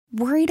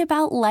Worried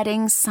about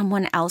letting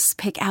someone else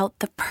pick out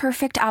the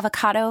perfect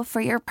avocado for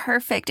your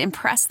perfect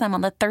impress them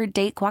on the third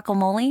date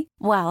guacamole?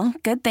 Well,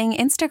 good thing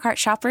Instacart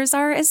shoppers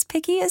are as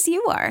picky as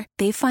you are.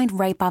 They find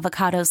ripe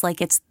avocados like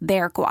it's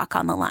their guac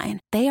on the line.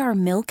 They are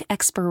milk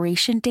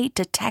expiration date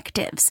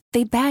detectives.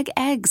 They bag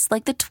eggs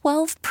like the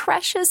 12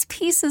 precious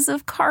pieces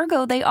of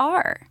cargo they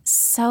are.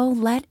 So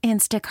let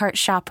Instacart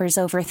shoppers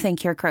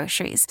overthink your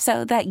groceries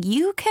so that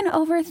you can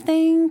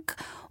overthink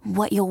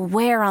what you'll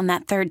wear on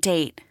that third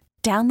date.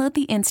 Download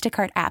the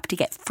Instacart app to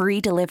get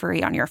free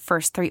delivery on your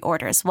first 3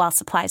 orders while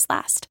supplies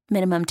last.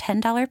 Minimum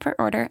 $10 per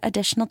order.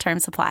 Additional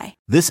terms apply.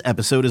 This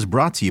episode is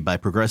brought to you by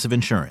Progressive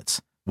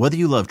Insurance. Whether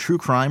you love true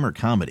crime or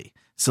comedy,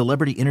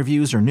 celebrity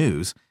interviews or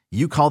news,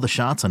 you call the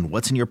shots on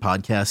what's in your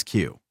podcast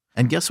queue.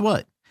 And guess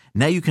what?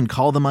 Now you can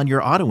call them on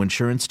your auto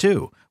insurance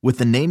too with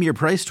the Name Your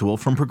Price tool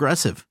from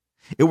Progressive.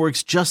 It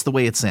works just the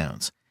way it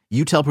sounds.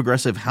 You tell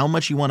Progressive how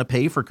much you want to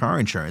pay for car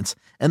insurance,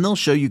 and they'll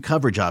show you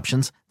coverage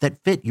options that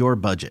fit your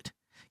budget.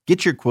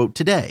 Get your quote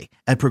today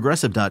at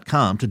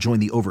Progressive.com to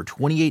join the over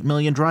 28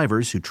 million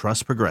drivers who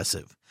trust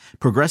Progressive.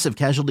 Progressive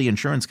Casualty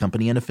Insurance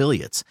Company and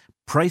Affiliates.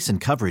 Price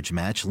and coverage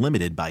match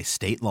limited by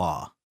state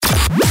law.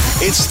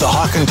 It's the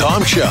Hawk and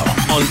Tom Show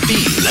on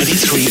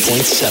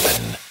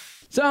B93.7.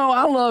 So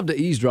I love to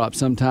eavesdrop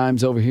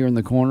sometimes over here in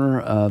the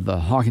corner of the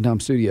Hawk and Tom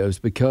studios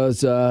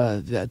because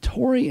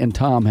Tori and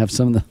Tom have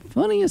some of the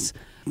funniest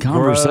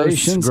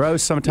conversations.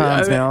 Gross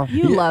sometimes now.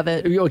 You love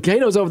it.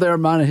 Kato's over there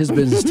minding his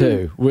business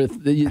too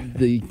with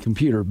the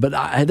computer,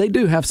 but they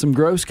do have some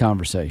gross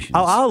conversations.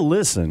 I'll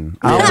listen.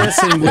 I'll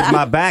listen with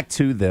my back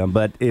to them,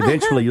 but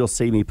eventually you'll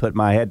see me put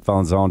my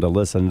headphones on to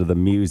listen to the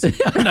music.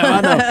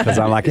 I know. Because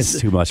I'm like, it's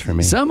too much for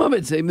me. Some of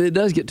it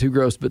does get too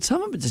gross, but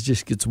some of it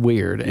just gets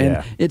weird.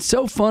 And it's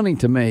so funny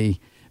to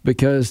me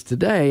because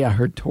today I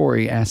heard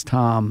Tori ask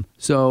Tom,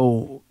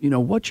 so,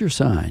 what's your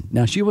sign?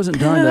 Now, she wasn't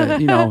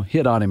trying to,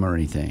 hit on him or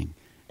anything.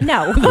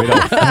 No.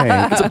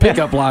 It's a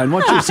pickup line.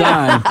 What's your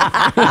sign?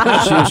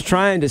 She was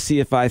trying to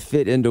see if I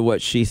fit into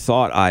what she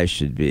thought I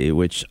should be,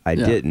 which I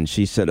didn't.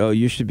 She said, oh,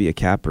 you should be a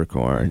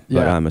Capricorn,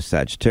 but I'm a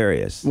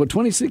Sagittarius. Well,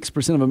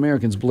 26% of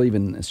Americans believe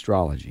in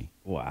astrology.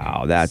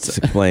 Wow, that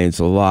explains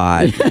a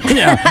lot.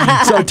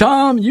 Yeah. So,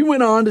 Tom, you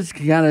went on to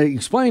kind of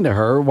explain to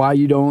her why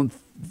you don't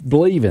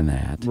believe in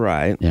that.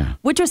 Right. Yeah.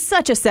 Which was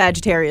such a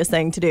Sagittarius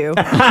thing to do.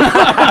 I'll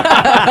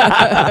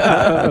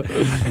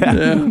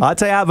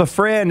tell you, I have a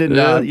friend,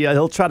 and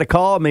he'll try to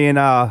call me, and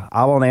I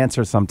won't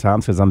answer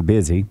sometimes because I'm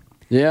busy.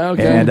 Yeah,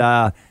 okay.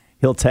 And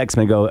he'll text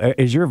me and go,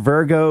 is your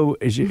Virgo,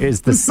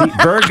 is the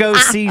Virgo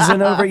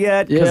season over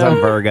yet? Because I'm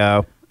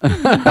Virgo.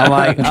 I'm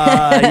like,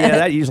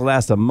 that usually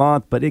lasts a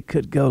month, but it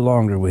could go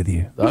longer with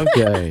you.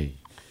 Okay.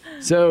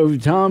 So,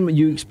 Tom,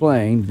 you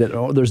explained that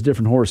there's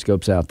different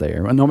horoscopes out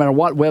there. No matter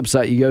what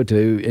website you go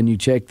to and you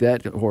check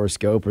that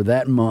horoscope or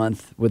that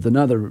month with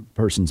another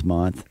person's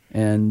month,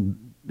 and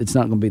it's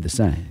not going to be the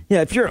same.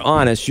 Yeah, if you're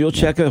honest, you'll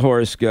check a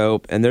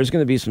horoscope, and there's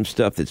going to be some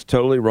stuff that's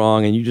totally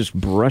wrong, and you just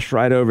brush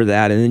right over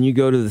that, and then you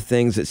go to the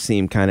things that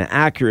seem kind of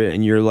accurate,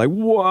 and you're like,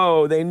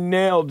 whoa, they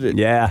nailed it.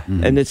 Yeah.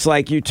 Mm-hmm. And it's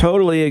like you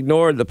totally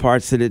ignored the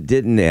parts that it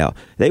didn't nail.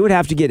 They would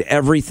have to get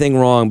everything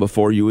wrong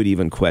before you would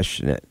even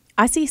question it.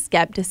 I see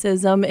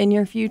skepticism in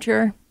your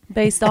future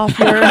based off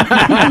your...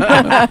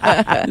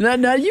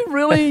 Now, you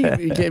really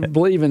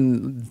believe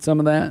in some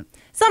of that?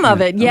 Some of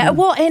it, yeah.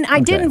 Well, and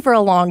I didn't for a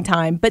long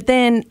time. But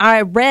then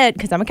I read,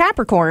 because I'm a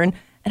Capricorn,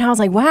 and I was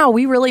like, wow,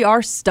 we really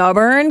are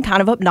stubborn,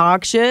 kind of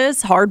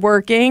obnoxious,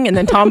 hardworking. And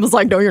then Tom was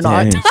like, no, you're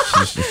not. Dang,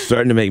 she's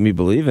starting to make me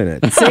believe in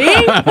it.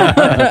 See?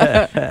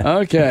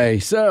 Okay,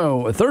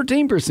 so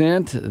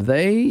 13%,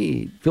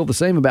 they feel the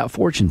same about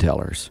fortune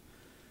tellers.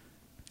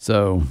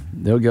 So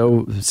they'll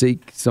go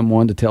seek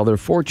someone to tell their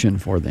fortune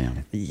for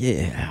them.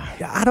 Yeah.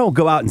 I don't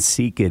go out and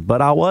seek it,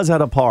 but I was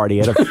at a party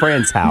at a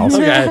friend's house.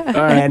 Okay. All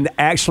right. And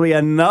actually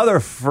another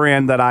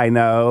friend that I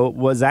know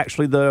was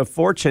actually the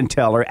fortune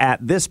teller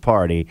at this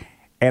party.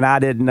 And I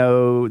didn't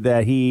know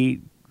that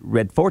he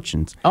read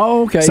fortunes.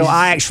 Oh, okay. So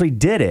I actually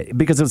did it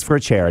because it was for a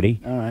charity.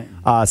 All right.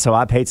 So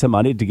I paid some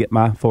money to get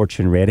my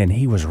fortune read, and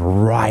he was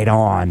right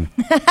on.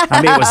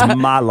 I mean, it was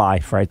my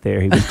life right there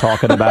he was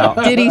talking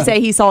about. Did he say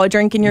he saw a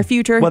drink in your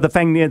future? Well, the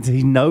thing is,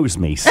 he knows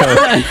me. So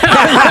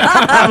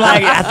I'm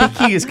like, I think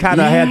he just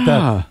kind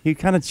of he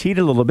kind of cheated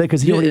a little bit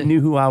because he already knew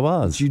who I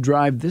was. You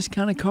drive this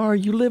kind of car,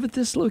 you live at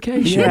this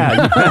location.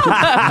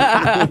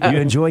 Yeah. You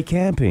enjoy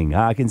camping.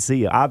 I can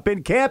see you. I've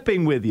been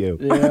camping with you.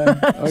 Yeah.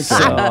 Okay. So,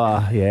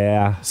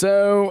 yeah.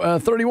 So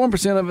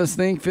 31% of us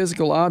think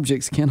physical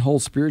objects can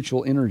hold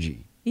spiritual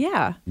energy.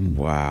 Yeah.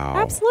 Wow.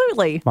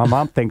 Absolutely. My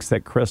mom thinks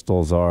that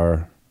crystals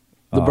are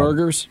The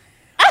burgers?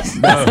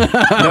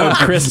 no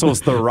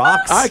crystals, the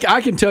rocks.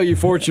 I can tell you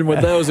fortune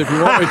with those if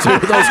you want me to.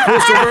 With those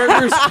crystal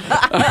burgers,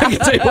 I can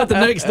tell you what the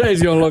next day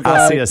is going to look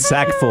like. I see a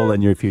sack full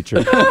in your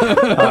future.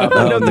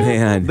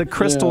 Man. The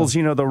crystals,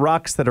 the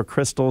rocks that are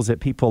crystals that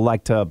people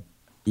like to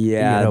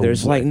Yeah,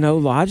 there's like no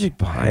logic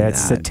behind that.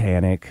 That's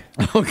satanic.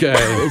 Okay.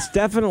 It's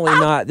definitely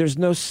not. There's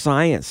no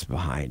science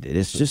behind it.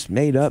 It's just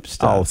made up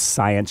stuff. Oh,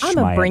 science. I'm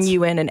gonna bring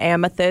you in an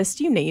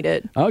amethyst. You need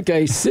it.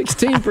 Okay,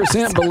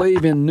 16%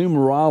 believe in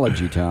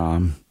numerology,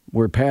 Tom,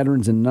 where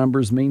patterns and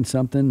numbers mean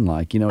something.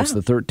 Like, it's the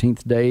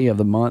 13th day of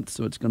the month,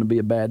 so it's going to be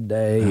a bad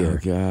day. Oh,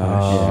 gosh.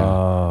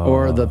 Yeah.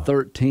 Or the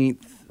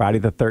 13th. Friday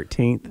the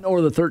 13th.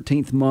 Or the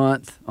 13th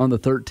month on the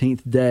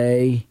 13th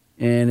day,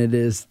 and it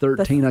is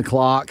 13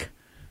 o'clock.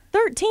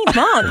 13th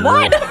month.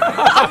 What?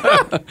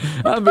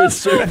 I'm being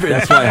stupid.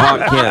 That's why Hawk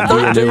can't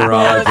be a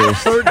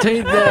numerologist.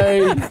 13th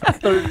day,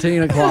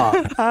 13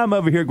 o'clock. I'm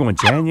over here going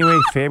January,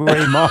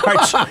 February,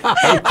 March,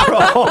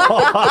 April.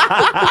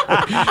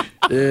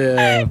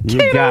 Yeah.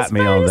 You got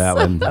me on that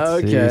one.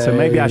 Okay. So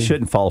maybe I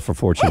shouldn't fall for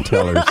fortune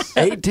tellers.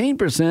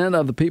 18%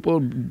 of the people,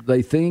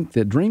 they think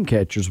that dream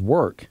catchers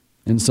work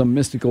in some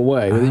mystical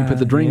way. Whether you put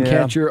the dream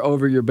catcher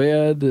over your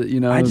bed,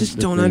 I just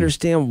don't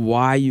understand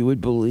why you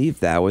would believe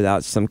that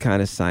without some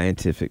kind of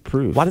scientific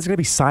proof. Why does it got to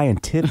be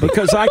scientific?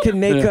 Because I can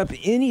make up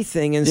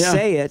anything and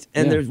say it,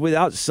 and there's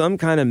without some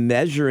kind of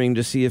measuring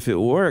to see if it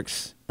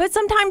works. But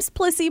sometimes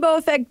placebo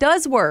effect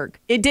does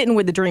work. It didn't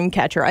with the dream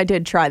catcher. I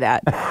did try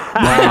that.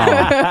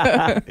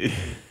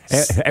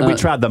 And we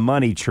tried the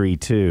money tree,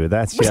 too.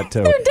 That's yet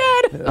to... They're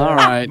dead. All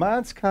right.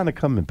 Mine's kind of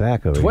coming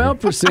back over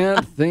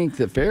 12% think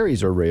that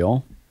fairies are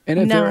real. And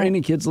if there are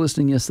any kids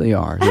listening, yes, they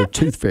are. They're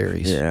tooth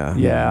fairies. Yeah.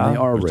 They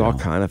are There's real. all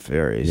kind of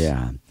fairies.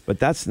 Yeah. But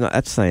that's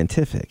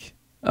scientific.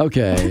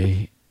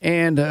 Okay.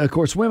 And, of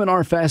course, women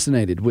are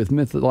fascinated with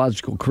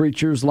mythological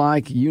creatures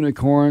like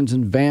unicorns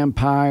and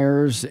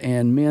vampires,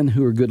 and men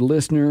who are good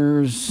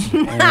listeners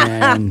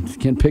and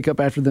can pick up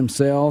after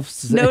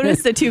themselves.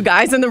 Notice the two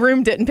guys in the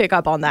room didn't pick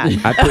up on that.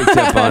 I picked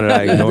up on it.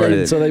 I ignored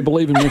it. So they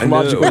believe in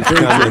mythological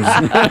creatures.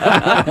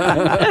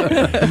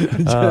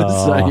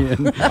 Just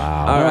saying.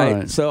 Wow. All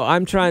right. So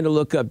I'm trying to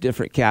look up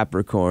different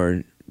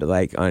Capricorn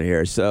on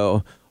here.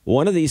 So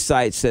one of these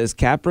sites says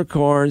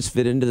Capricorns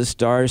fit into the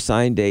star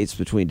sign dates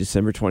between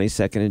December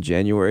 22nd and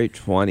January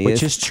 20th.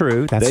 Which is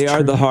true. They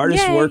are the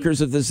hardest Yay. workers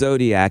of the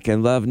zodiac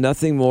and love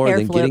nothing more Hair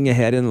than flip. getting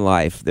ahead in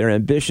life. They're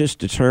ambitious,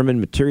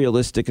 determined,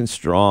 materialistic, and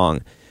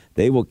strong.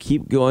 They will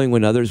keep going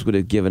when others would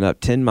have given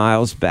up 10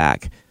 miles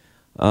back.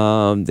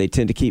 They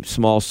tend to keep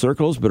small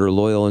circles but are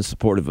loyal and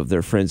supportive of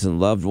their friends and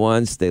loved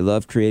ones. They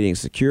love creating a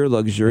secure,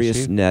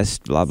 luxurious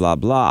nest, blah, blah,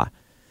 blah.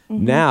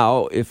 Mm-hmm.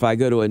 Now, if I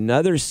go to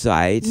another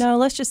site... No,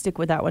 let's just stick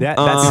with that one. That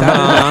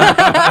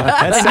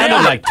sounded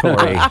like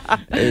Tori.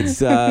 It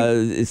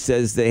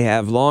says they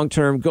have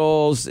long-term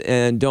goals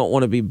and don't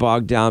want to be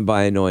bogged down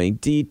by annoying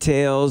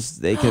details.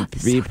 They can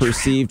be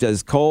perceived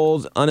as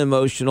cold,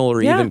 unemotional,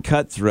 or even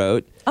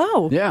cutthroat.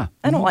 Oh, yeah.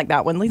 I don't like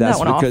that one. Leave That's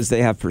that one because off.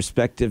 they have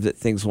perspective that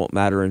things won't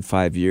matter in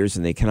 5 years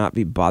and they cannot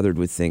be bothered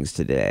with things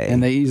today.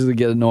 And they easily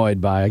get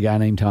annoyed by a guy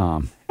named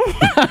Tom.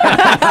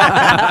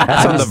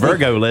 That's on the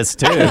Virgo list,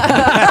 too.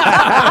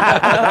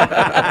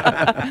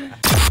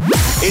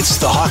 It's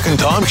the Hawk and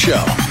Tom Show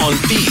on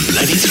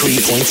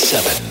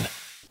B93.7.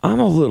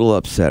 I'm a little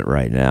upset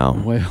right now.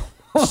 Well,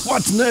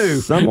 what's new?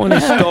 Someone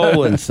has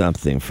stolen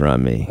something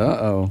from me.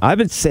 Uh-oh. I've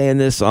been saying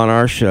this on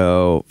our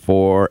show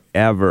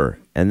forever,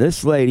 and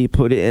this lady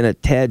put it in a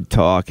TED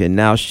Talk, and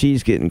now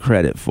she's getting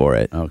credit for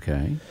it.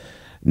 Okay.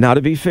 Now,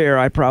 to be fair,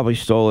 I probably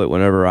stole it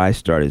whenever I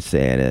started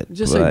saying it.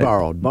 Just say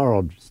borrowed.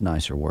 Borrowed's a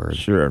nicer word.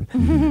 Sure.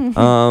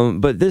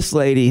 But this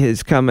lady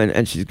has come in,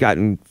 and she's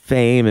gotten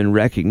fame and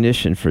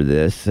recognition for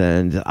this,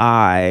 and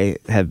I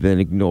have been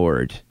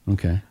ignored.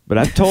 Okay. But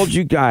I've told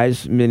you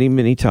guys many,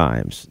 many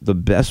times, the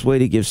best way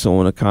to give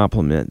someone a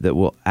compliment that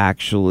will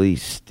actually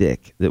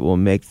stick, that will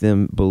make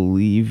them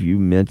believe you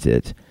meant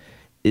it,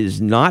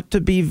 is not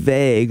to be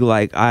vague.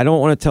 Like, I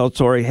don't want to tell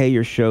Tori, hey,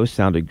 your show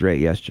sounded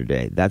great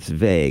yesterday. That's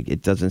vague.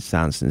 It doesn't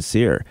sound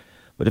sincere.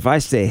 But if I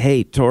say,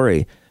 hey,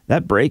 Tori,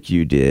 that break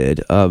you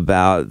did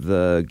about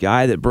the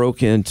guy that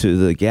broke into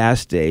the gas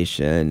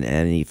station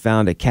and he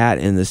found a cat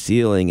in the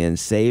ceiling and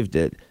saved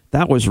it,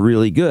 that was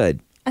really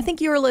good. I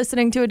think you were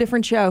listening to a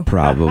different show.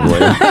 Probably.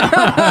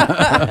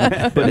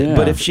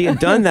 But if she had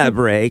done that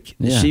break,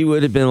 she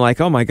would have been like,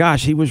 oh my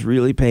gosh, he was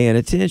really paying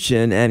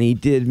attention and he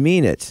did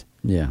mean it.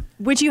 Yeah.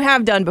 Which you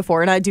have done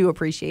before, and I do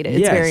appreciate it.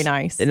 It's very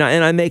nice. And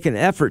I make an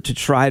effort to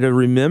try to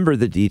remember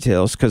the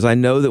details because I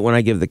know that when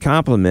I give the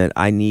compliment,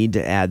 I need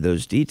to add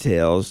those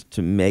details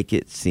to make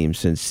it seem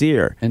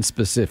sincere. And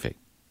specific.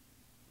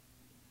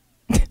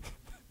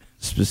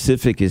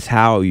 Specific is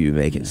how you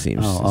make it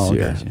seem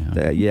sincere.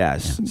 Okay.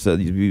 Yes. Yeah. So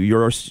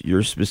you're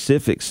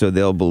specific so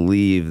they'll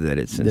believe that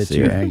it's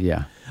sincere.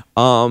 Yeah.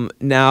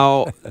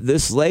 Now,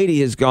 this lady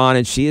has gone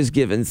and she has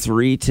given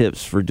 3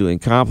 tips for doing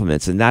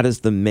compliments, and that is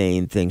the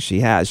main thing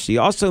she has. She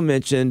also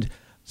mentioned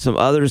some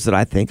others that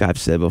I think I've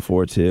said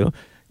before, too.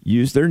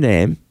 Use their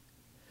name.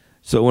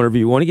 So whenever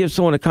you want to give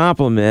someone a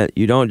compliment,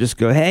 you don't just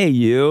go, hey,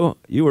 you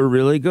were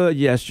really good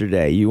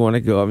yesterday. You want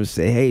to go up and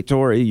say, hey,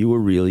 Tori, you were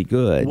really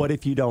good. What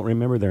if you don't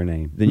remember their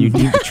name? Then you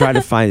need to try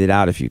to find it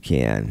out if you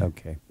can.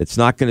 Okay. It's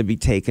not going to be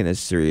taken as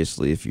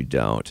seriously if you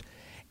don't.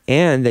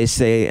 And they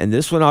say, and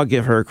this one I'll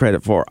give her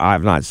credit for.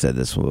 I've not said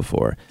this one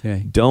before.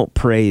 Okay. Don't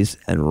praise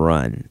and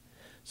run.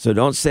 So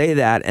don't say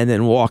that and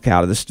then walk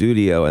out of the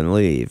studio and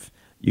leave.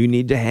 You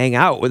need to hang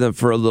out with them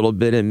for a little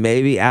bit and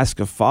maybe ask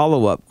a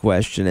follow-up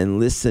question and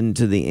listen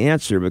to the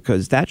answer,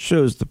 because that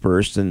shows the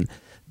person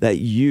that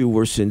you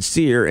were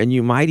sincere and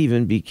you might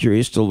even be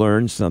curious to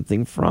learn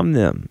something from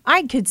them.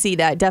 I could see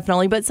that,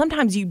 definitely. But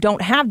sometimes you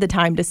don't have the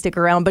time to stick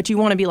around, but you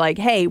want to be like,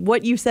 hey,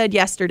 what you said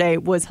yesterday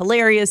was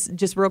hilarious.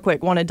 Just real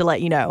quick, wanted to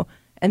let you know.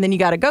 And then you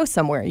got to go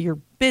somewhere. You're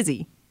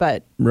busy.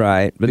 But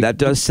Right. But that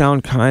does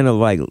sound kind of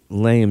like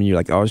lame. You're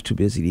like, I was too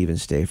busy to even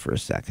stay for a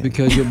second.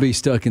 Because you'll be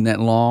stuck in that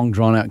long,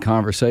 drawn-out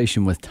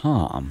conversation with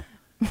Tom.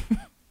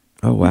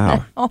 Oh,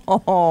 wow.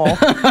 Wow.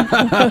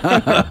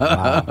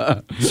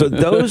 So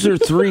those are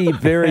 3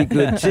 very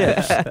good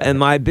tips. And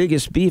my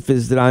biggest beef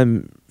is that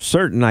I'm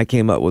certain I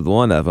came up with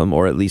one of them,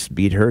 or at least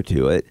beat her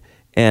to it.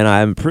 And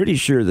I'm pretty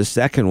sure the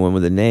second one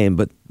with a name,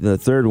 but the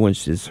third one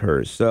is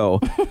hers. So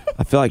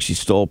I feel like she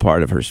stole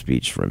part of her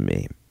speech from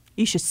me.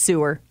 you should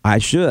sue her. I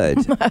should.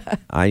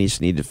 I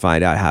just need to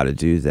find out how to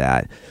do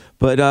that.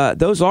 But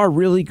those are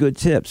really good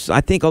tips.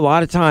 I think a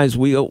lot of times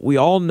we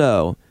all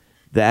know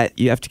that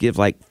you have to give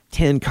like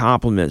 10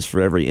 compliments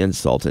for every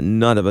insult, and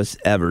none of us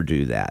ever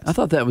do that. I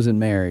thought that was in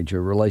marriage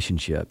or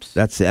relationships.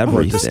 That's Or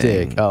everything. to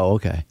stick. Oh,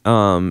 okay.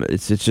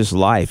 It's just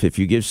life. If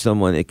you give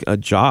someone a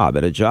job,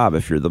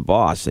 if you're the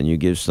boss and you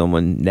give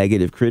someone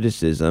negative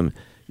criticism,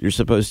 you're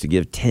supposed to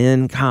give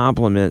 10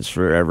 compliments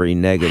for every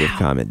negative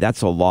comment.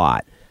 That's a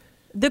lot.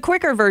 The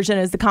quicker version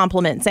is the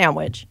compliment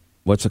sandwich.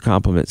 What's a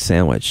compliment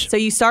sandwich? So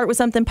you start with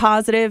something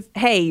positive.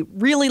 Hey,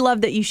 really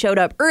love that you showed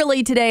up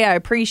early today. I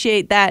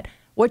appreciate that.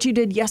 What you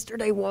did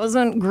yesterday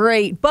wasn't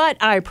great, but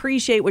I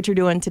appreciate what you're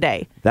doing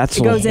today. That's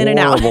it goes a in and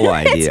out. horrible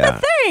idea. It's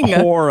a thing.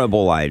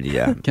 Horrible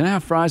idea. Can I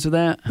have fries with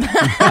that?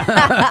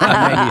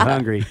 I may be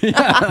hungry.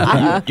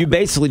 You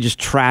basically just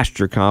trashed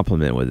your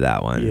compliment with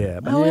that one. Yeah,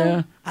 but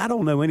Yeah. I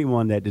don't know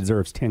anyone that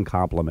deserves 10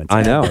 compliments.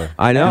 I know. ever.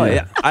 I know.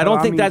 I don't So,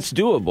 I think mean, that's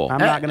doable. I'm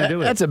not going to do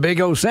it. That's a big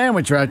old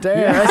sandwich right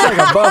there. That's like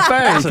a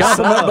buffet.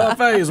 Compliment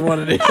buffet is what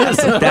it is.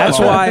 That's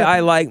why I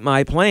like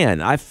my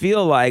plan. I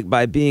feel like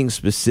by being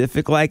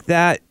specific like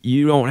that,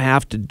 you don't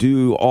have to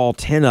do all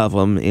 10 of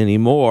them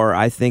anymore.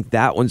 I think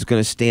that one's going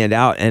to stand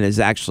out and is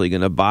actually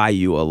going to buy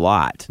you a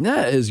lot.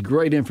 That is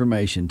great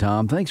information,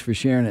 Tom. Thanks for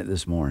sharing it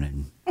this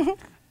morning.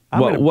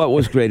 What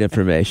was great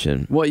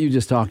information? What you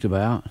just talked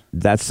about.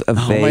 That's a Oh,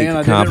 vague man,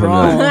 I did it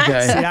compliment. wrong. See,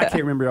 Okay. I can't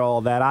remember all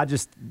that. I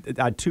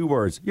had 2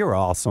 words. You're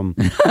awesome.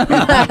 People like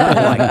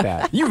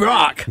that. You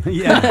rock.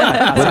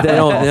 Yeah. But they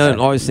don't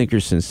always think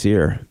you're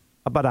sincere.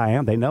 But I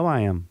am. They know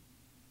I am.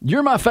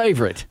 You're my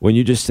favorite. When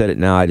you just said it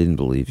now, I didn't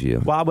believe you.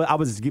 Well, I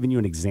was giving you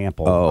an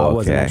example. Oh, I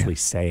wasn't okay. actually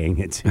saying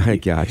it. I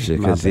got you.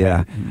 My Because,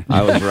 bad.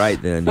 I was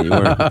right then. You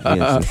weren't being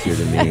sincere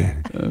to me.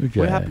 Okay.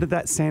 What happened to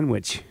that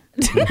sandwich?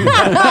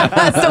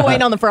 Still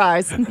waiting on the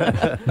fries.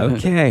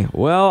 Okay.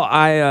 Well,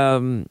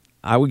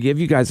 I would give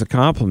you guys a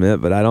compliment,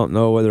 but I don't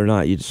know whether or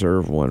not you'd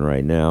serve one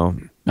right now.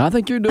 I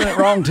think you're doing it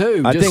wrong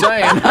too. I Just think,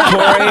 saying.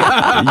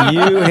 Corey,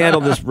 you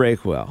handled this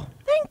break well.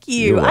 Thank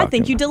you. You're I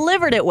think welcome. you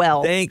delivered it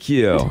well. Thank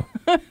you.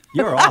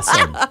 You're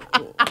awesome.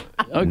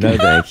 No,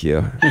 thank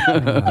you.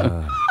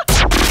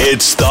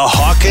 It's the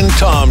Hawk and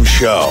Tom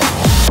Show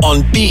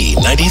on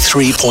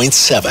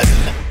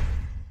B93.7.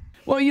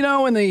 Well, you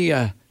know, in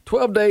the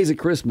 12 Days of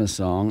Christmas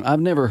song, I've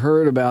never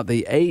heard about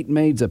the 8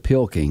 maids of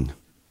pilking.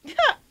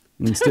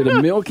 Instead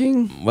of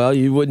milking, Well,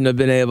 you wouldn't have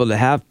been able to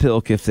have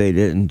Pilk if they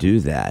didn't do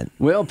that.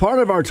 well, part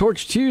of our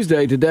Torch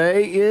Tuesday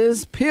today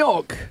is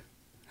pilk.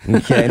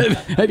 Okay.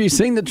 Have you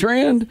seen the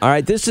trend? All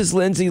right, this is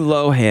Lindsay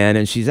Lohan,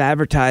 and she's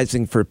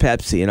advertising for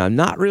Pepsi, and I'm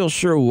not real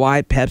sure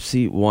why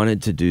Pepsi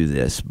wanted to do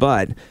this,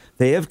 but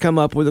they have come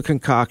up with a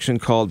concoction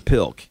called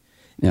Pilk.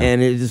 Yeah.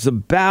 And it is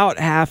about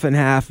half and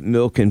half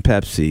milk and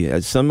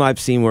Pepsi. Some I've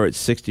seen where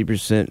it's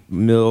 60%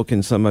 milk,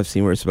 and some I've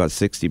seen where it's about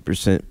 60%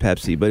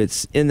 Pepsi, but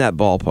it's in that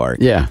ballpark.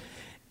 Yeah.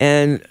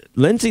 And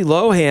Lindsay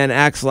Lohan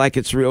acts like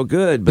it's real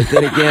good, but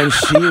then again,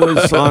 she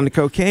was on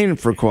cocaine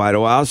for quite a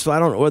while, so I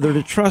don't know whether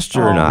to trust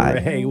her or not.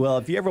 Hey, well,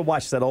 if you ever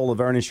watched that old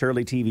Laverne and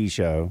Shirley TV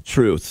show,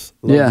 Truth.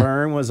 Yeah.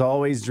 Laverne was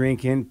always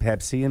drinking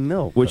Pepsi and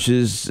milk. Which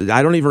is,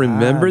 I don't even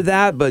remember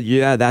that, but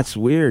yeah, that's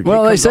weird.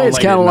 Well, they comes say on it's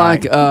late kind of at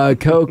like a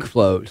Coke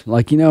float.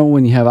 Like, you know,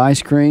 when you have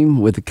ice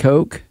cream with a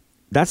Coke?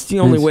 That's the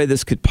only It's- way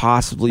this could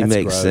possibly That's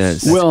make gross.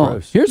 sense. That's Well,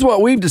 gross. here's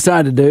what we've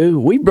decided to do.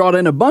 We brought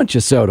in a bunch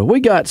of soda.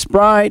 We got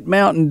Sprite,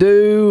 Mountain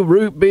Dew,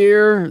 root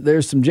beer.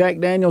 There's some Jack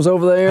Daniels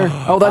over there.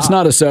 Oh, that's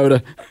not a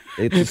soda.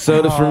 It's a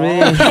soda for me.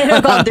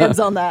 Got dibs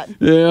on that.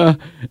 Yeah.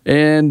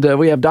 And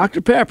we have Dr.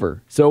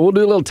 Pepper. So we'll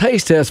do a little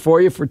taste test for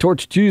you for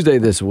Torch Tuesday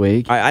this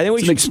week. I think we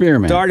It's should an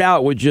experiment. start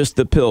out with just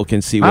the Pilk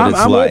and see what I'm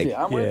it's with like. you.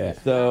 I'm with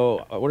you.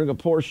 So we're going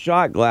to pour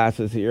shot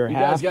glasses here. You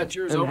half guys got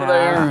yours and over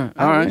half.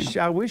 there. All right.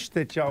 I wish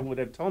that y'all would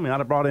have told me. I'd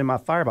have brought in my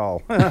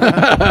Fireball. You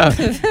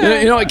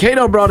know what?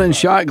 Cato brought in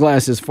shot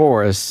glasses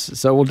for us.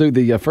 So we'll do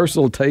the first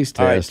little taste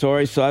All right, test.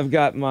 Tori, so I've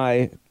got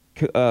my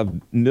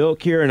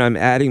milk here, and I'm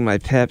adding my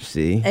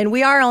Pepsi. And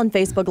we are on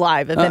Facebook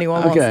Live if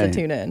anyone wants okay. to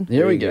tune in.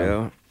 Here we There you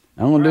go.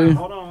 I'm going to do.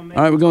 hold on, man.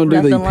 All right, we're going to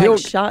do the Nothing like Pilk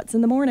shots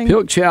in the morning.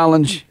 Pilk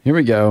challenge. Here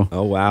we go.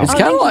 Oh, wow. It's Oh,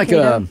 kind of thank you,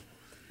 like Kato.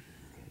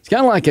 it's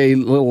kind of like a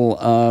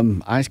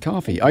little iced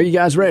coffee. Are you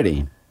guys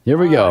ready? Here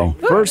we go.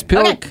 First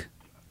Pilk. Okay.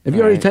 Have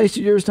you already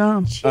tasted yours,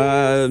 Tom?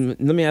 Let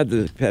me add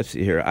the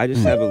Pepsi here. I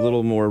just have a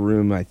little more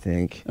room, I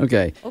think.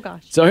 Okay. Oh,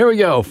 gosh. So here we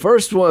go.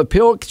 First one,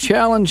 Pilk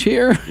challenge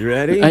here. You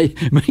ready? Hey,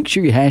 make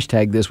sure you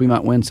hashtag this. We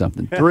might win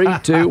something. 3,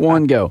 2,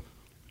 1, go.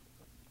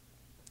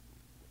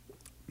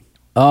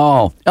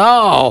 Oh,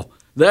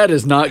 that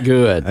is not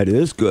good. It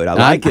is good. I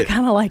like I it.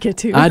 kind of like it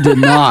too. I did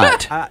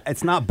not.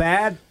 It's not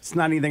bad. It's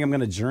not anything I'm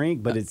going to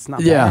drink, but it's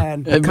not Yeah.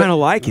 bad. I kind of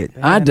like it.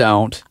 I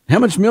don't. How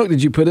much milk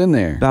did you put in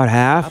there? About I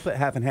half. put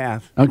half and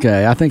half.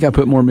 Okay, I think I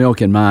put more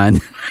milk in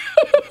mine.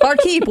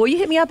 Barkeep, will you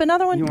hit me up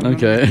another one?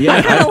 Okay. Yeah,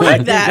 I kinda like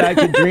think that. I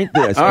could drink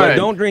this. All but right.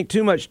 don't drink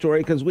too much,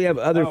 Tori, because we have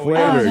other Oh,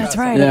 flavors. that's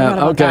right. Yeah, I forgot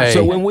about okay. that.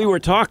 So when we were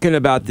talking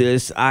about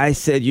this, I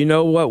said, you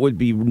know what would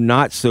be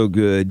not so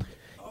good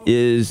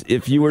is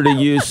if you were to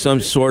use some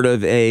sort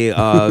of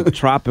a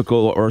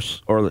tropical or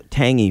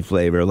tangy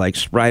flavor like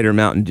Sprite or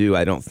Mountain Dew.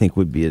 I don't think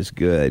would be as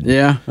good.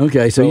 Yeah.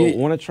 Okay. So So you,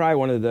 want to try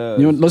one of those?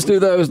 let's do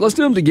those. Let's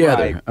do them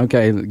together. Sprite.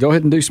 Okay. Go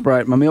ahead and do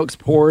Sprite. My milk's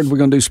poured. We're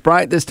going to do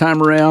Sprite this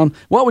time around.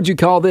 What would you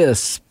call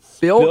this?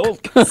 Spilk?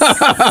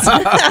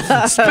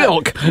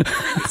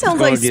 Spilk.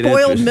 Sounds like Get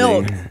spoiled interesting.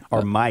 milk.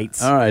 Or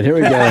mites. All right. Here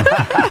we go.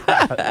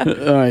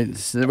 All right.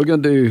 So we're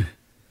going to do.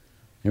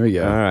 Here we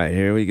go. All right,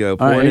 here we go.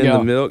 All right, Pouring here in you the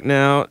go. milk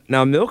now.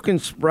 Now, milk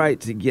and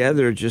Sprite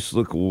together just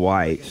look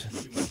white.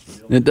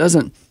 It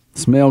doesn't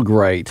smell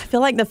great. I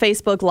feel like the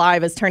Facebook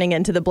Live is turning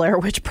into the Blair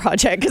Witch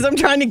Project because I'm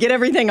trying to get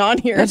everything on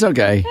here. That's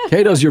okay.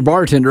 Kato's your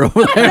bartender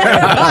over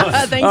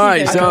there. Thank All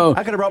you, right. Kato. So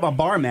I could have brought my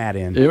bar mat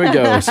in. here we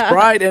go.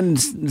 Sprite and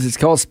it's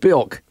called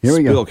Spilk. Here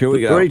we go. Spilk, here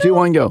we go. 3, 2,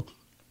 1, go.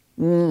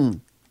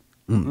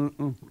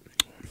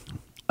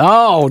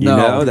 Oh, no. You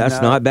know, that's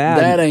No, not bad.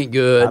 That ain't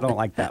good. I don't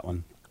like that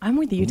one. I'm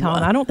with you,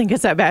 Tom. I don't think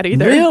it's that bad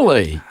either.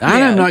 Really?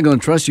 I'm not going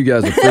to trust you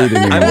guys with food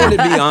anymore. I'm going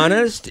to be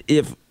honest.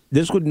 If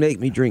this would make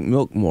me drink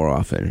milk more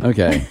often,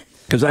 Okay.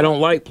 because I don't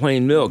like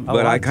plain milk,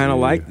 but I I kind of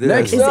do. like this.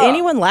 Next Is up.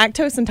 anyone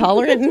lactose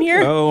intolerant in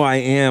here? Oh, I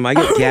am. I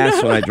get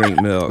gas when I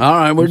drink milk. All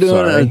right, we're I'm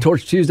doing sorry. a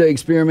Torch Tuesday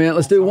experiment.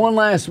 Let's do one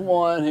last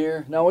one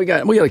here. No, we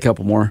got a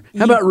couple more.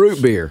 How about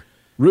root beer?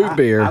 Root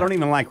beer. I don't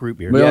even like root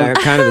beer. Well- Yeah,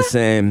 kind of the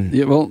same.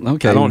 Yeah, well,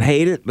 okay. I don't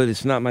hate it, but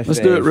it's not my Let's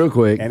fave. do it real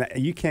quick. And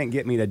you can't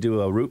get me to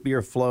do a root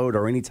beer float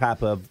or any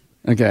type of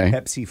Okay.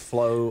 Pepsi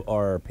float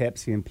or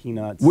Pepsi and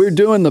peanuts. We're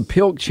doing the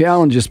Pilk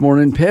challenge this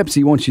morning.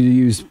 Pepsi wants you to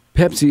use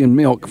Pepsi and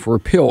milk for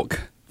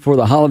Pilk for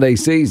the holiday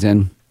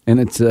season, and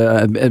it's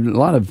a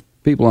lot of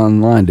people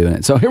online doing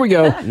it. So here we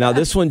go. Now,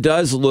 this one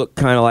does look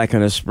kind of like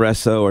an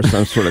espresso or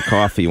some sort of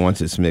coffee once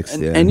it's mixed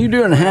in. And you're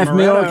doing half Amaretto.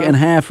 milk and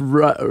half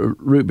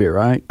root beer,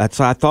 right? That's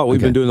what I thought we've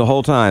Okay. been doing the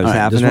whole time. It's All right,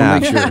 half just and wanna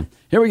half. make sure.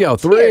 Here we go.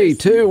 3,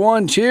 2,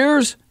 1,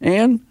 cheers.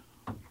 And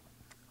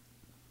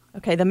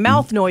Okay, the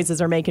mouth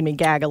noises are making me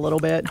gag a little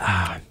bit.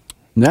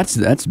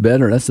 that's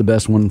better. That's the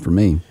best one for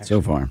me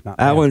so far. Not That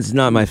bad. one's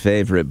not my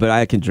favorite, but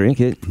I can drink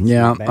it.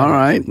 Yeah. bad. All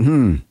right.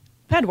 I've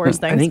had worse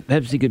things. I think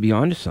Pepsi could be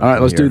onto something. All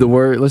right, let's do here. the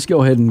word. Let's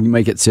go ahead and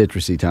make it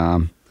citrusy,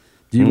 Tom.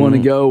 Do you want to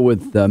go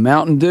with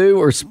Mountain Dew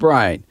or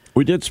Sprite?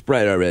 We did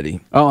Sprite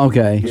already. Oh,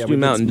 okay. Let's do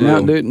Mountain Dew.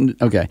 Mountain Dew.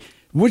 Okay.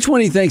 Which one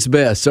do you think's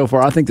best so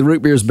far? I think the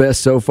root beer is best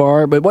so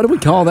far, but what do we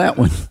call that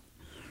one?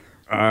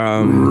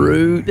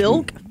 Root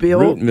Bilk?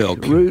 Root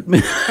milk. Root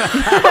milk.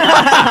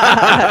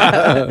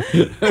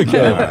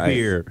 Root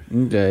beer.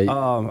 Okay.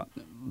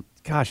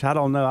 Gosh, I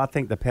don't know. I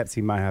think the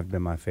Pepsi might have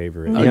been my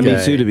favorite. Yeah, me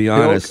Okay. too, to be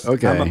honest.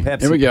 Okay. I'm a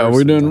Pepsi Here we go.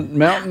 We're person, doing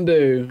Mountain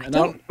Dew. And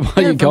what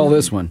do you call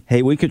this one?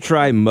 Hey, we could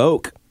try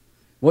Moke.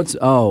 What's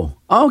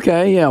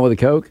okay, yeah, with a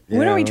Coke.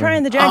 When are we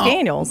trying the Jack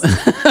Daniels?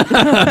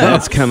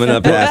 That's coming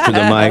up after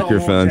the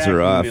microphones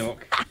are off.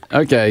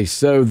 Okay,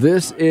 so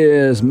this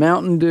is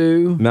Mountain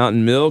Dew,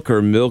 Mountain Milk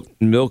or Milk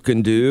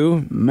and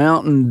Dew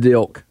Mountain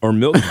Dilk. or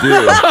Milk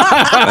Dew.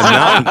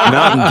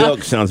 Mountain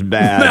Dilk sounds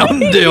bad.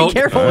 Mountain Dilk.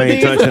 Careful I with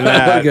ain't these. touching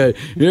that. Okay,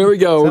 here we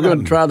go. We're going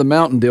to try the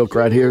Mountain Dilk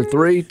right here.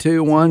 3,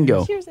 2, 1,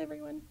 go. Cheers,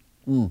 everyone.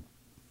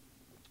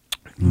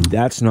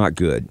 That's not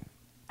good.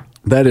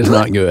 That is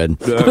not good.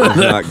 That's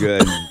not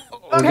good.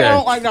 Okay, I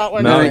don't like that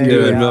one. Mountain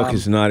Dew and Yeah. milk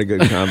is not a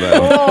good combo.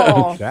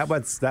 Oh.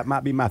 That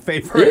might be my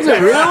favorite. Is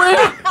it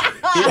really?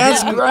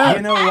 That's great.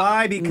 You know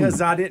why?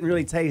 Because I didn't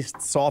really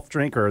taste soft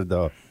drink or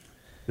the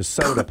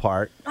soda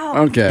part.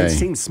 Okay. It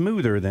seems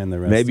smoother than the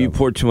rest. Maybe you of them.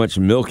 poured too much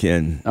milk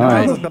in. All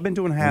right. I've been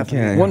doing half.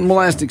 Okay. One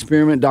last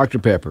experiment, Dr.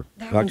 Pepper.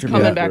 Dr.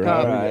 Coming Pepper, back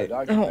up. all right.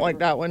 I don't like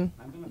that one.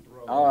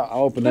 I'll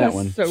open that That's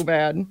one. so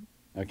bad.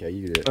 Okay,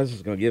 you do it. I was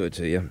just going to give it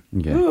to you.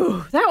 Okay.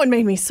 Ooh, that one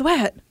made me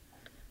sweat.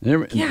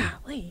 Yeah.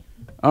 Golly.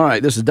 All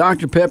right, this is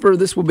Dr. Pepper.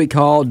 This will be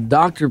called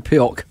Dr.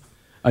 Pilk,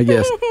 I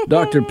guess.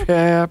 Dr.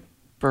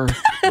 Pepper.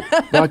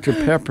 Dr.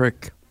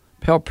 Pepprick.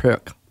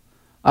 Pelprick.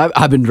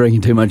 I've been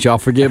drinking too much, y'all.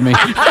 Forgive me.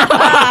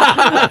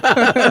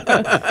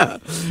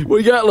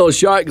 We got little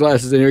shot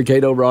glasses in here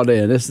Kato brought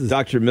in. This is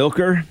Dr.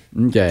 Milker.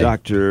 okay.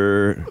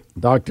 Dr.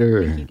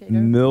 Doctor.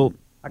 Milk.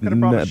 I could have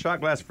brought a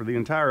shot glass for the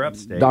entire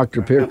upstate.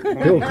 Dr.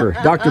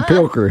 Pilker. Dr.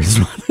 Pilker is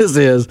what this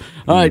is.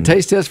 All right,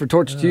 taste test for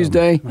Torture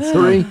Tuesday.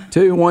 3,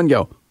 2, 1,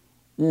 go.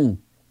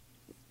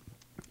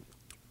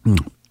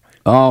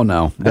 Oh,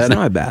 no. That's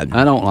not bad.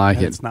 I don't like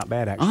it. It's not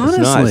bad, actually.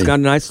 Honestly. It's not. It's got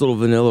a nice little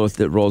vanilla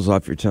that rolls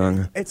off your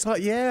tongue. It's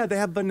like, yeah, they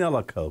have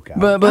vanilla Coke out.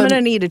 But I'm going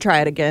to need to try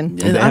it again.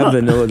 They have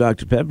vanilla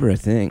Dr. Pepper, I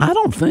think. I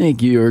don't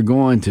think you are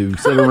going to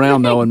sit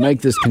around, though, and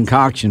make this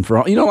concoction for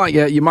all. You know, like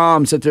your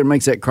mom sits there and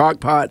makes that crock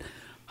pot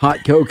hot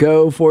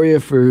cocoa for you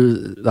for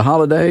the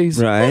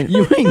holidays? Right.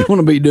 You ain't going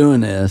to be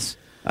doing this.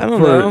 I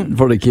don't know.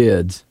 For the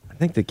kids. I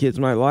think the kids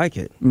might like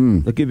it.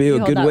 It could be a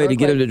good way to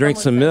get them to drink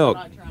some milk.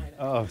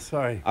 Oh,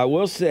 sorry. I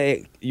will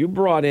say, you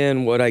brought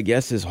in what I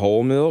guess is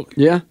whole milk.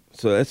 Yeah?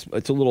 So it's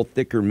a little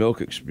thicker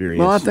milk experience.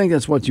 Well, I think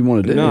that's what you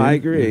want to do. No, I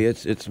agree.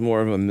 It's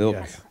more of a milk.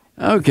 Yes.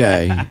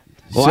 Okay.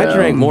 Well, I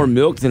drank more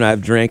milk than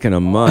I've drank in a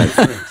month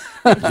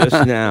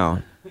just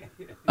now.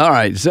 All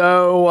right.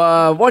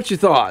 So, what's your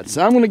thoughts?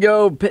 I'm going to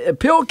go.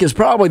 Pilk is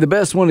probably the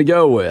best one to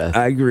go with.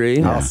 I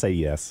agree. I'll say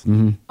yes.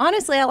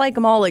 Honestly, I like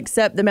them all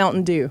except the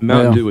Mountain Dew.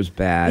 Mountain Dew was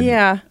bad.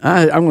 Yeah.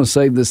 I'm going to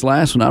save this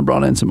last one. I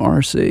brought in some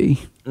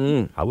RC.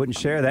 I wouldn't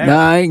share that. No,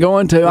 I ain't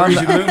going to. I'm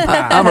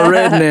a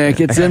redneck.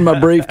 It's in my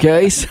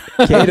briefcase.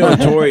 Kato,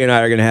 Tori, and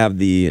I are going to have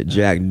the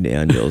Jack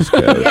Daniels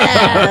Coke.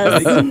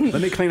 Yes. Let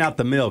me clean out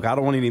the milk. I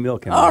don't want any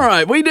milk in there. All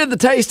right. We did the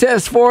taste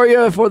test for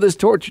you for this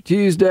Torture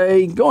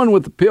Tuesday. Going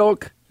with the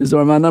Pilk is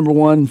my number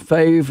one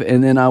fave,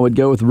 and then I would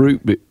go with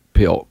root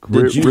Pilk.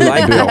 Did you root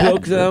like beer. the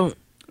milk, though?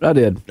 I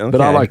did, but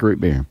I Okay. like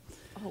root beer.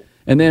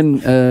 And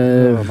then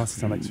Oh, my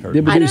stomach's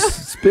hurting.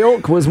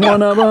 Spilk was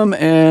one of them,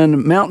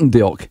 and Mountain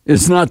Dilk.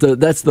 It's not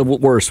that's the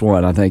worst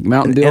one, I think.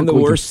 Mountain Dilk And the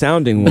worst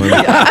sounding one.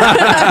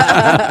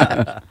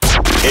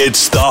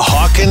 It's the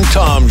Hawk and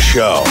Tom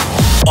Show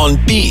on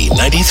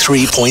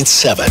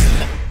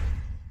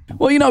B93.7.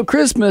 Well, you know,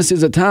 Christmas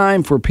is a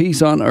time for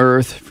peace on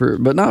earth,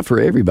 but not for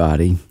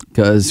everybody,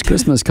 because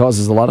Christmas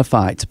causes a lot of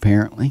fights,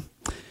 apparently.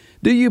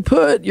 Do you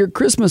put your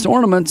Christmas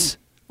ornaments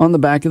on the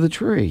back of the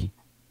tree?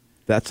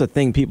 That's a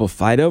thing people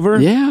fight over?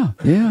 Yeah.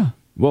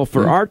 Well,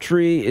 for our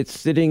tree, it's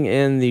sitting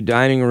in the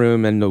dining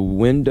room, and the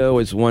window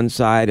is one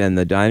side, and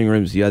the dining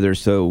room's the other,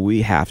 so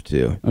we have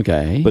to.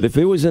 Okay. But if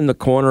it was in the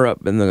corner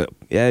up in the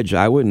edge,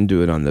 I wouldn't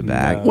do it on the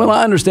back. Well,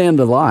 I understand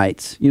the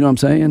lights. You know what I'm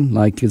saying?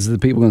 Like, because the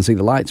people going to see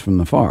the lights from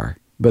afar,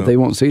 but they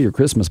won't see your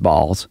Christmas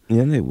balls.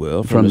 Yeah, they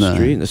will. From the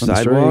street and the from the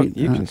sidewalk, street,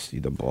 you can see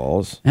the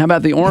balls. How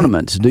about the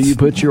ornaments? Do you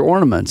put your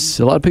ornaments?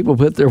 A lot of people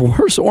put their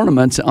worst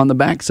ornaments on the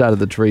back side of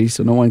the tree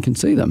so no one can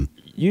see them.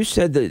 You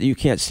said that you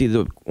can't see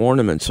the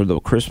ornaments or the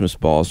Christmas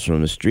balls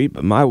from the street,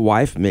 but my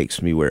wife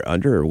makes me wear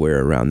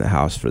underwear around the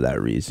house for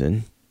that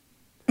reason.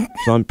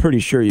 So I'm pretty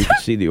sure you can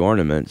see the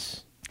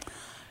ornaments.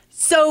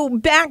 So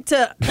back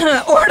to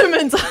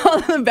ornaments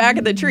on the back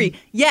of the tree.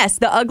 Yes,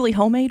 the ugly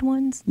homemade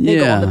ones, they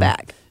go on the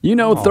back. You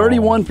know,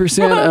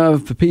 31%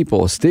 of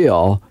people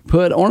still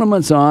put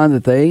ornaments on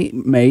that they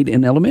made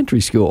in elementary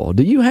school.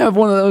 Do you have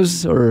one of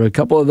those or a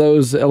couple of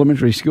those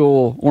elementary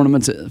school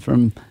ornaments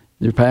from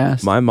your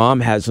past? My mom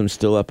has them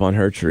still up on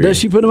her tree. Does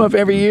she put them up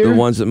every year? The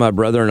ones that my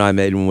brother and I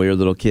made when we were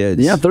little kids.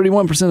 Yeah,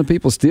 31% of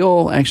people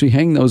still actually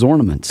hang those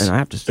ornaments. And I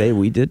have to say,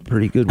 we did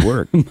pretty good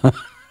work.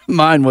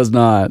 Mine was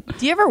not.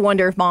 Do you ever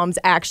wonder if moms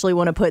actually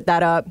want to put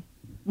that up?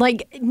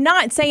 Like,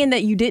 not saying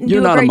that you didn't You're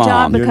do a not a great mom.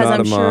 job, You're because not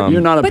I'm a sure mom.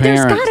 You're not a but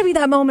parent. there's got to be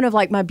that moment of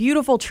like my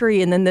beautiful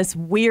tree, and then this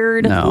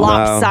weird No.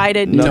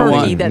 lopsided No,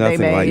 turkey no, that they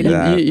nothing like made.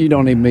 that. You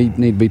don't even need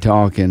to be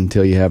talking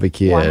until you have a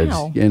kid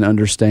Wow. and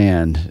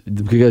understand,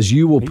 because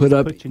you will put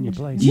up. Put you in your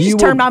place. You just will-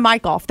 turned my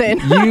mic off then.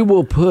 You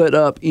will put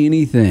up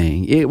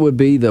anything. It would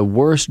be the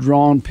worst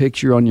drawn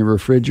picture on your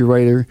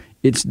refrigerator.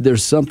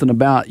 There's something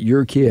about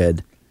your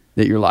kid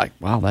that you're like,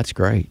 wow, that's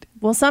great.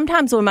 Well,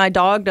 sometimes when my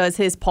dog does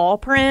his paw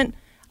print,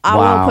 I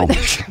Wow. will put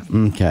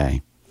that.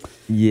 Okay.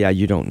 Yeah,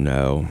 you don't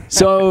know.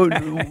 So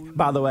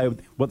By the way,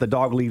 what the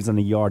dog leaves in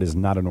the yard is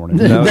not an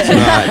ornament. No, it's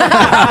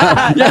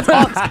not. That's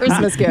all its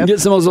Christmas gift. get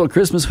some of those little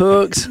Christmas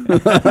hooks.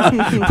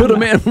 Put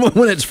them in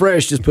when it's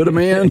fresh. Just put them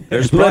in.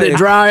 Let probably- it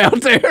dry out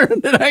there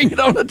and then hang it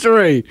on the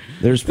tree.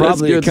 There's That's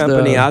probably a good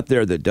company stuff. out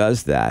there that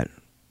does that.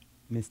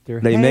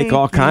 Mr. They make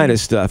all kind of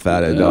stuff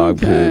out of dog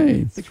poop.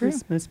 Okay. The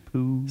Christmas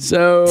poo.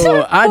 So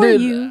I For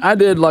did. you. I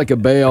did like a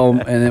bale,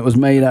 and it was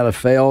made out of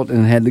felt,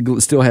 and had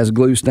still has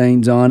glue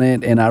stains on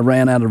it. And I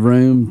ran out of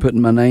room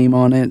putting my name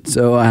on it,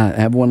 so I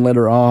have one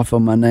letter off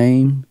on my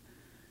name.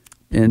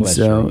 And Bless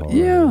so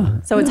your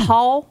heart. So it's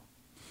Hall.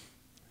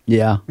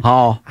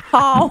 Hall,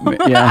 Hall.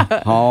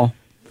 yeah, Hall.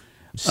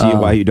 See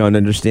why you don't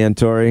understand,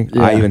 Tori?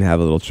 Yeah. I even have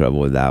a little trouble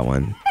with that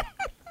one.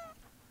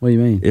 What do you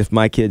mean? If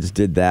my kids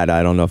did that,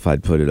 I don't know if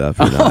I'd put it up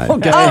or not.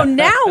 Okay. Oh,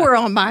 now we're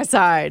on my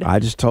side. I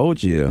just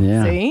told you.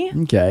 Yeah. See?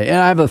 Okay. And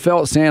I have a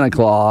felt Santa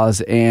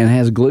Claus and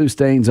has glue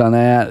stains on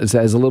that. It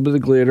has a little bit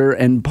of glitter,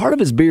 and part of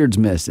his beard's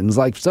missing. It's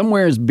like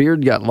somewhere his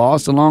beard got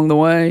lost along the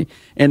way,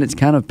 and it's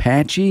kind of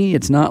patchy.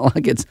 It's not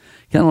like it's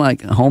kind of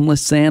like a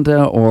homeless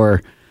Santa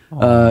or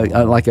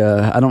like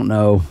a, I don't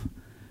know.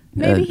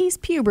 Maybe he's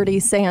puberty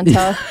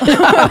Santa.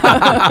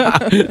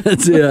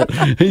 That's it.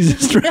 He's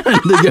just trying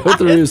to go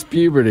through his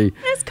puberty.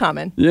 It's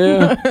coming.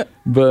 Yeah,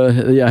 but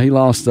he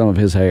lost some of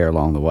his hair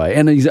along the way,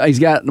 and he's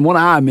got one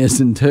eye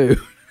missing too.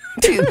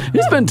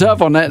 He's been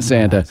tough on that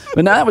Santa.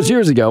 But now that was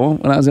years ago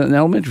when I was in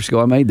elementary school.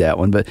 I made that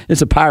one, but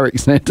it's a pirate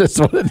Santa. That's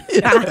what it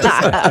is.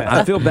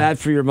 I feel bad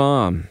for your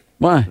mom.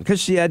 Why? Because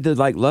she had to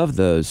love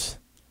those.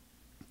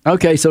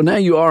 Okay, so now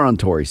you are on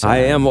Tori's side. I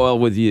am well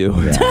with you.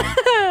 Yeah.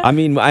 I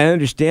mean, I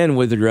understand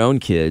with your own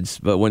kids,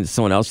 but when it's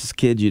someone else's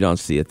kid, you don't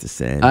see it the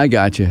same. I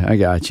got you.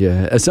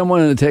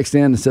 Someone in the text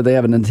in said they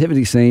have a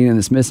nativity scene and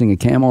it's missing a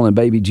camel and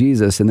a baby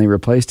Jesus, and they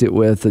replaced it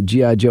with a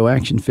G.I. Joe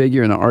action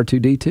figure and an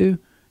R2-D2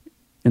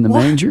 in the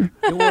manger.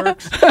 It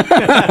works.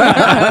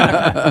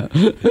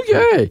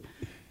 Okay.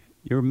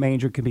 Your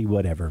manger can be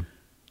whatever.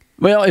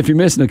 Well, if you're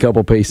missing a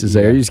couple pieces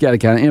there, you just got to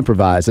kind of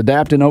improvise,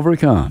 adapt, and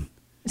overcome.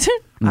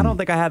 I don't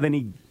think I have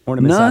any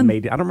ornaments I None?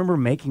 made. I don't remember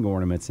making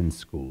ornaments in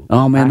school.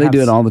 Oh, man, they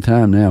do it all the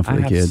time now for I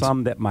the have kids.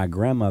 some that my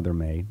grandmother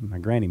made, my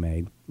granny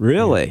made.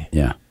 Really?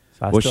 Yeah.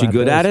 So I Was still she have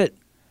good at those. it?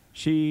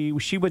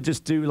 She would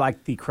just do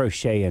like the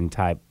crocheting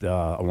type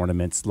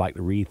ornaments, like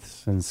the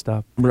wreaths and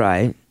stuff.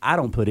 Right. I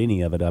don't put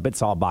any of it up.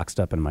 It's all boxed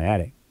up in my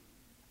attic.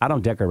 I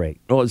don't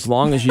decorate. Well, as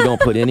long as you don't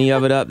put any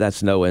of it up,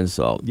 that's no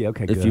insult. Yeah,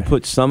 okay, If good. you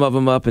put some of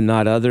them up and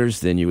not others,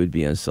 then you would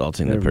be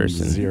insulting the There was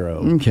person. Zero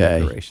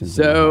Okay. decorations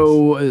in my house.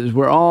 So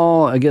we're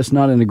all, I guess,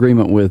 not in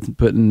agreement with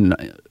putting,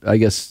 I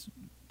guess,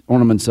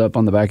 ornaments up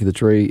on the back of the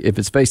tree. If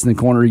it's facing the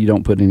corner, you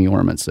don't put any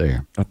ornaments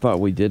there. I thought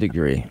we did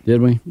agree.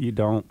 Did we? You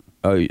don't.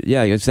 Oh,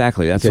 yeah,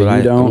 exactly. That's Okay, what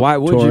you don't, Why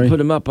would Tori? you put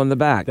them up on the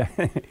back?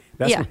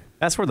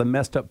 That's where the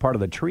messed up part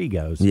of the tree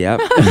goes. Yep.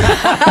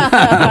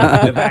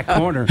 The back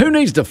corner. Who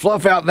needs to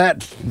fluff out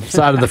that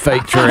side of the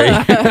fake tree?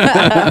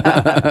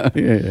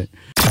 Yeah.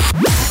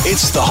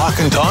 It's the Hawk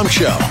and Tom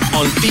Show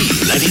on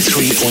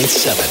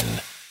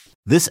B93.7.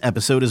 This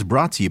episode is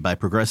brought to you by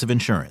Progressive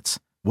Insurance.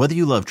 Whether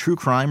you love true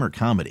crime or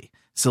comedy,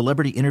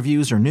 celebrity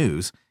interviews or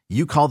news,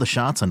 you call the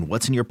shots on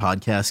what's in your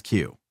podcast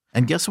queue.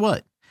 And guess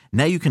what?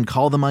 Now you can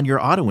call them on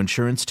your auto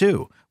insurance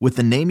too with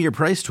the Name Your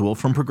Price tool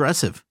from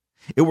Progressive.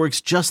 It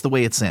works just the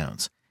way it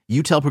sounds.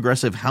 You tell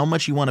Progressive how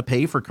much you want to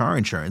pay for car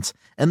insurance,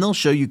 and they'll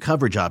show you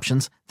coverage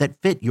options that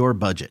fit your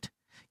budget.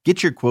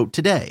 Get your quote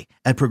today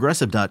at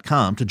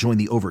Progressive.com to join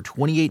the over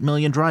 28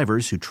 million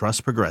drivers who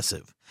trust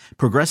Progressive.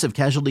 Progressive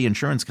Casualty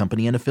Insurance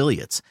Company and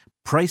Affiliates.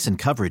 Price and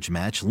coverage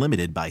match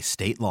limited by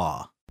state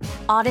law.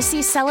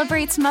 Odyssey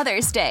celebrates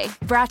Mother's Day,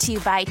 brought to you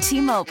by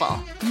T-Mobile.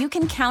 You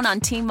can count on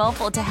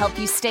T-Mobile to help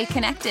you stay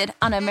connected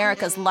on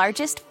America's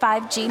largest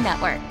 5G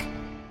network.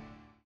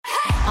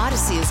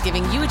 Odyssey is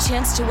giving you a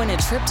chance to win a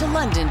trip to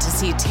London to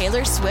see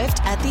Taylor Swift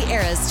at the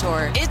Eras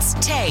Tour. It's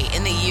Tay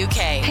in the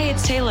UK. Hey,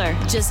 it's Taylor.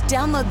 Just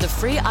download the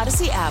free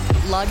Odyssey app,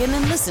 log in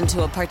and listen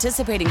to a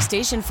participating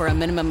station for a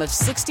minimum of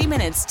 60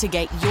 minutes to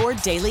get your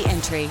daily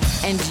entry.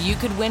 And you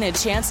could win a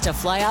chance to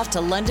fly off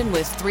to London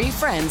with 3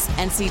 friends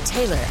and see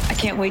Taylor. I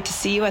can't wait to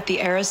see you at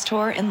the Eras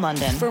Tour in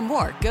London. For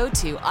more, go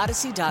to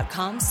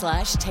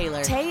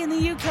odyssey.com/Taylor. Tay in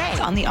the UK. It's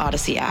on the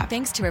Odyssey app.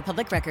 Thanks to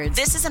Republic Records.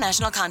 This is a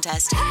national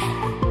contest.